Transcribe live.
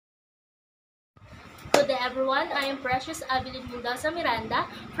Good day everyone, I am Precious Avelynne Miranda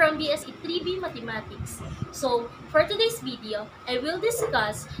from BSE 3B Mathematics. So, for today's video, I will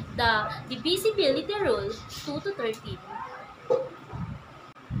discuss the divisibility rule 2 to 13.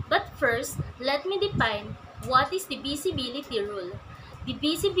 But first, let me define what is divisibility rule.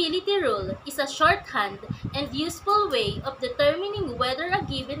 Divisibility rule is a shorthand and useful way of determining whether a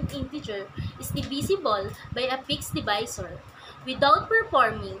given integer is divisible by a fixed divisor without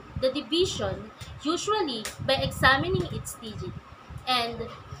performing the division, usually by examining its digit. And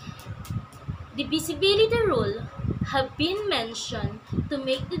divisibility rule have been mentioned to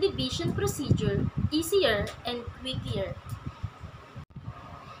make the division procedure easier and quicker.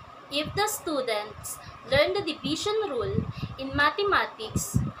 If the students learn the division rule in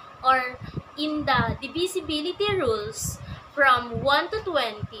mathematics or in the divisibility rules from 1 to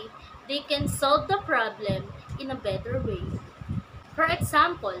 20, they can solve the problem in a better way. For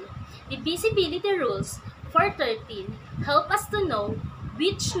example, divisibility rules for 13 help us to know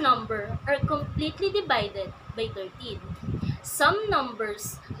which number are completely divided by 13. Some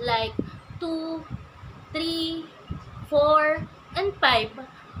numbers like 2, 3, 4, and 5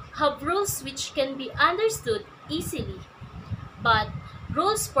 have rules which can be understood easily. But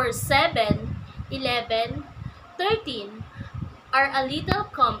rules for 7, 11, 13 are a little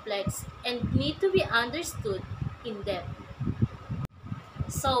complex and need to be understood in depth.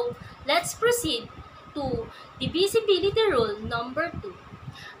 So, let's proceed to divisibility rule number 2.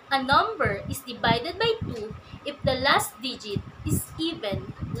 A number is divided by 2 if the last digit is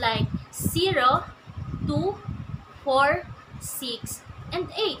even, like 0, 2, 4, 6, and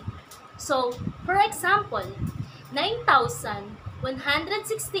 8. So, for example,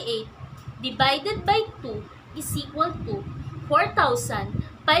 9,168 divided by 2 is equal to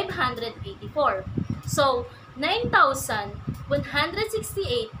 4,584. So,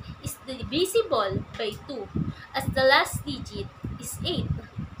 9,168 is divisible by 2 as the last digit is 8.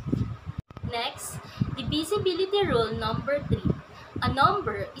 Next, divisibility rule number 3. A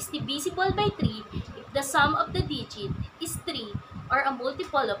number is divisible by 3 if the sum of the digit is 3 or a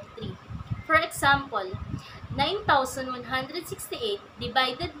multiple of 3. For example, 9,168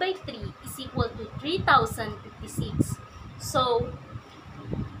 divided by 3 is equal to 3,056. So,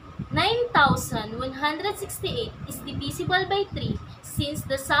 9,168 is divisible by 3 since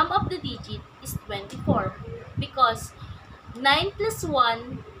the sum of the digit is 24 because 9 plus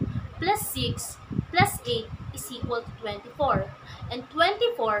 1 plus 6 plus 8 is equal to 24 and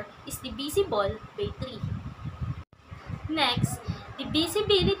 24 is divisible by 3. Next,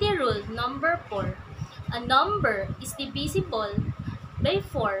 divisibility rule number 4. A number is divisible by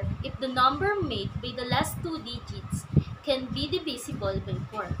 4 if the number made by the last two digits can be divisible by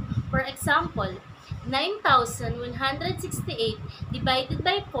 4. For example, 9,168 divided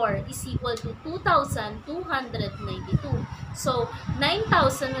by 4 is equal to 2,292. So,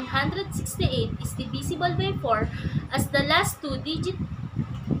 9,168 is divisible by 4 as the last two digits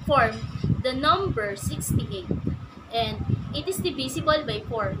form the number 68. And it is divisible by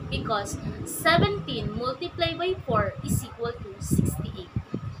 4 because 17 multiplied by 4 is equal to 68.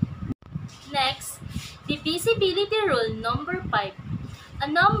 Next, divisibility rule number 5. A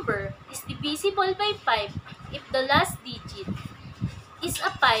number is divisible by 5 if the last digit is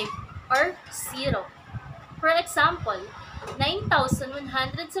a 5 or 0. For example,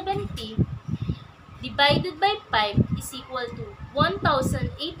 9,170 divided by 5 is equal to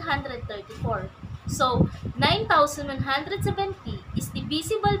 1,834. So, 9,170 is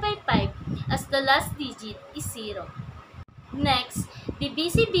divisible by 5 as the last digit is 0. Next,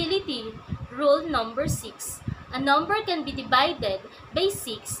 divisibility rule number 6. A number can be divided by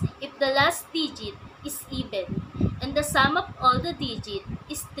 6 if the last digit is even and the sum of all the digits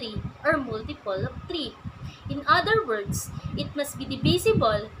is 3 or multiple of 3. In other words, it must be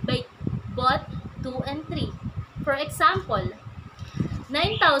divisible by both 2 and 3. For example,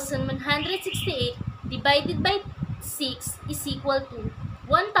 9,168 divided by 6 is equal to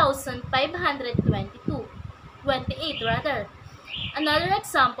 1,528 rather. Another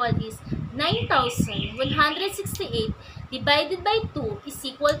example is 9,168 divided by 2 is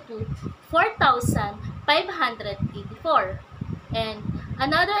equal to 4,584. And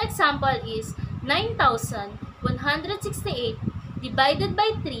another example is 9,168 divided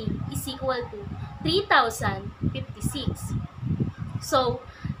by 3 is equal to 3,056. So,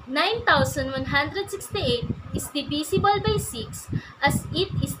 9,168 is divisible by 6 as it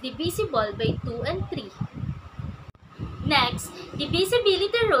is divisible by 2 and 3. Next,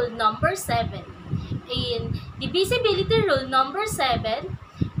 divisibility rule number 7. In divisibility rule number 7,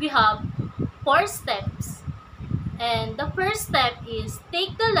 we have 4 steps. And the first step is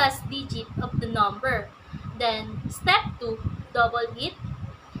take the last digit of the number. Then step 2, double it.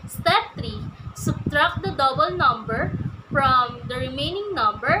 Step 3, subtract the double number from the remaining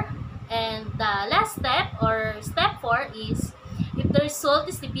number. And the last step, or step 4, is if the result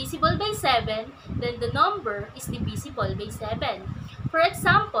is divisible by 7, then the number is divisible by 7. For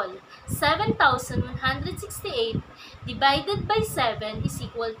example, 7,168 divided by 7 is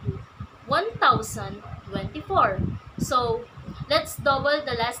equal to 1,024. So, let's double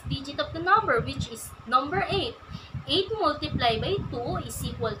the last digit of the number, which is number 8. 8 multiplied by 2 is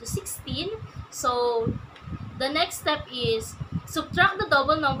equal to 16. So, the next step is subtract the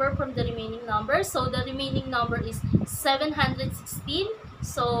double number from the remaining number. So, the remaining number is 716.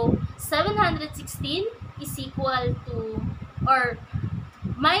 So, 716 is equal to, or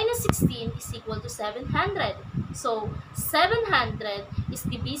minus 16 is equal to 700. So, 700 is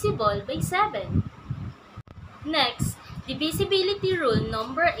divisible by 7. Next, divisibility rule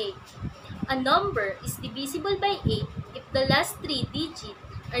number 8. A number is divisible by 8 if the last 3 digits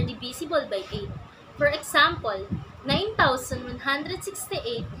are divisible by 8. For example,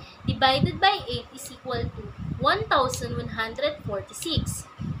 9,168 divided by 8 is equal to 1,146.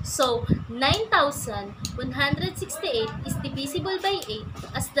 So, 9,168 is divisible by 8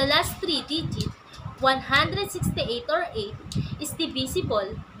 as the last 3 digits, 168 or 8, is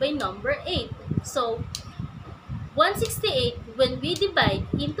divisible by number 8. So, 168 when we divide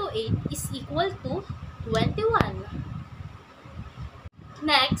into 8 is equal to 21.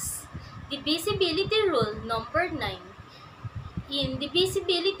 Next, divisibility rule number 9. In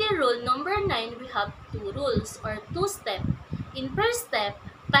divisibility rule number 9, we have 2 rules or 2 steps. In first step,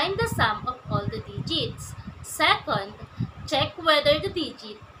 find the sum of all the digits. Second, check whether the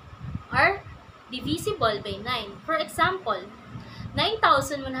digits are divisible by 9. For example,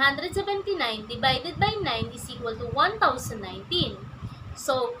 9,179 divided by 9 is equal to 1,019.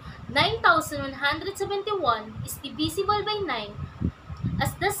 So, 9,171 is divisible by 9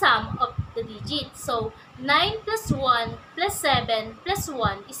 as the sum of the digits. So, 9 plus 1 plus 7 plus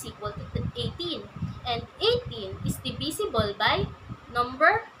 1 is equal to 18. And 18 is divisible by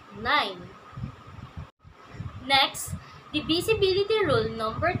number 9. Next, divisibility rule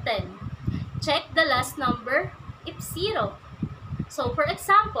number 10. Check the last number if 0. So, for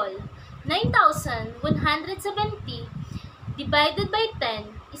example, 9,170 divided by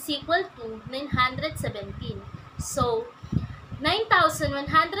 10 is equal to 917. So,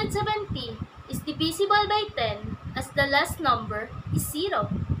 9,170 is divisible by 10 as the last number is 0.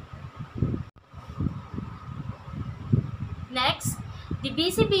 Next,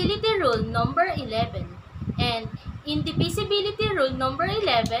 divisibility rule number 11. And in divisibility rule number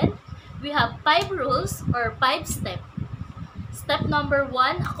 11, we have 5 rules or 5 steps. Step number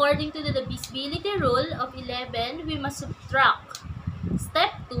 1, according to the divisibility rule of 11, we must subtract.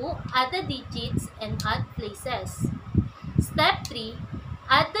 Step 2, add the digits and add places. Step 3,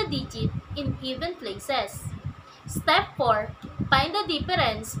 add the digit in even places. Step 4, find the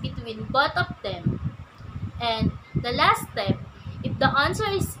difference between both of them. And the last step, if the answer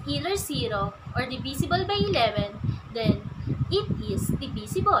is either 0 or divisible by 11, then it is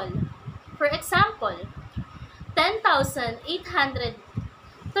divisible. For example,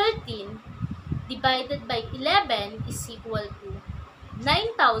 10,813 divided by 11 is equal to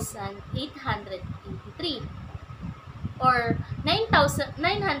 9,883 or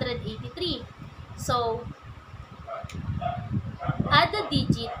 9,983. So, add the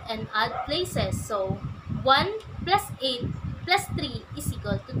digit and add places. So, 1 plus 8 plus 3 is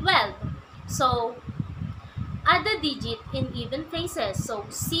equal to 12. So, add the digit in even places. So,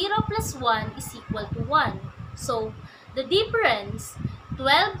 0 plus 1 is equal to 1. So, the difference,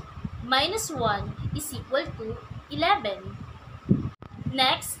 12 minus 1 is equal to 11.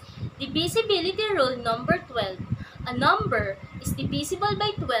 Next, divisibility rule number 12. A number is divisible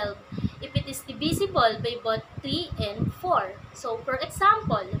by 12 if it is divisible by both 3 and 4. So, for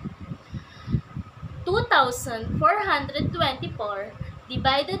example, 2,424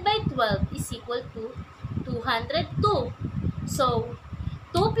 divided by 12 is equal to 202. So,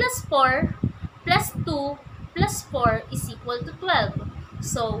 2 plus 4 plus 2 plus 4 is equal to 12.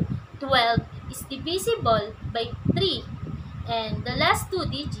 So, 12 is divisible by 3. And the last 2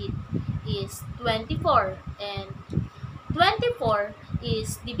 digits is 24. And 24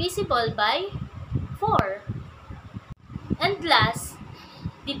 is divisible by 4. And last,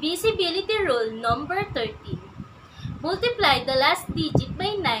 divisibility rule number 13. Multiply the last digit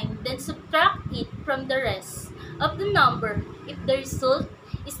by 9, then subtract it from the rest of the number. If the result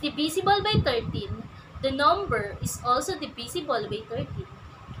is divisible by 13, the number is also divisible by 13.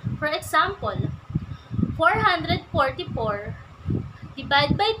 For example, 444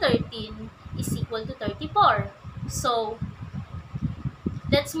 divided by 13 is equal to 34. So,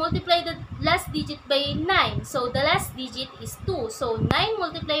 let's multiply the last digit by 9. So, the last digit is 2. So, 9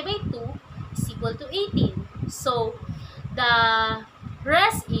 multiplied by 2 is equal to 18. So, the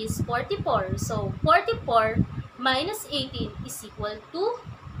rest is 44. So, 44 minus 18 is equal to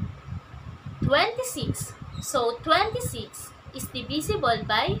 26. So, 26 is divisible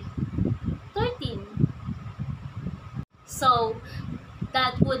by 13. So,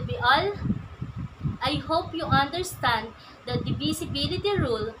 that would be all. I hope you understand the divisibility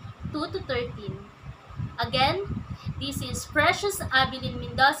rule 2 to 13. Again, this is Precious Avelynne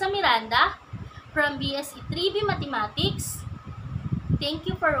Mendoza Miranda from BSE 3B Mathematics. Thank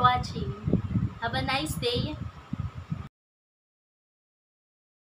you for watching. Have a nice day.